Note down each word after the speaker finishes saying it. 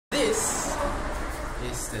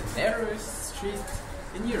is the narrowest street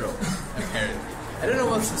in Europe, apparently. I don't know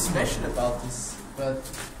what's so special about this, but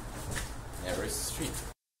narrowest street.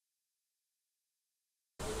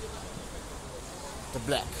 The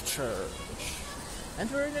Black Church. And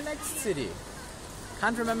we're in the next city.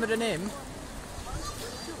 Can't remember the name.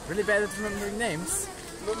 Really bad at remembering names.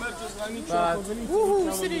 But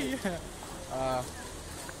woohoo, city!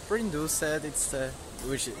 Brindu said it's the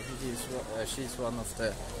she's one of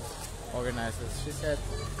the organizers. She said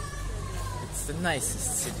it's the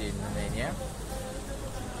nicest city in Romania.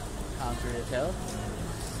 Can't really tell.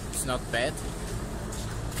 It's not bad.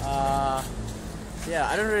 Yeah,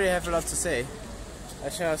 I don't really have a lot to say. I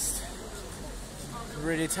just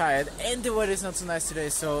really tired, and the weather is not so nice today,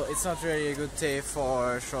 so it's not really a good day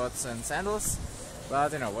for shorts and sandals.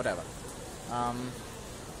 But you know, whatever.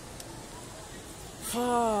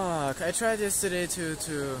 Fuck! I tried yesterday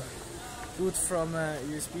to boot from a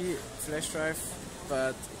USB flash drive,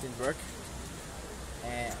 but it didn't work.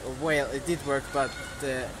 Well, it did work, but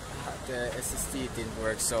the SSD didn't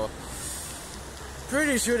work. So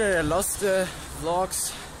pretty sure that I lost the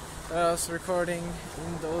vlogs that I was recording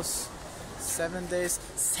in those 7 days.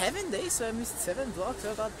 7 days? So I missed 7 vlogs?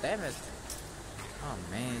 Oh god damn it! Oh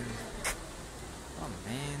man. Oh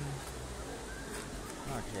man.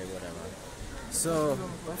 Okay, whatever. So,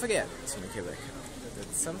 don't forget, that's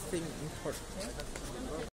something important.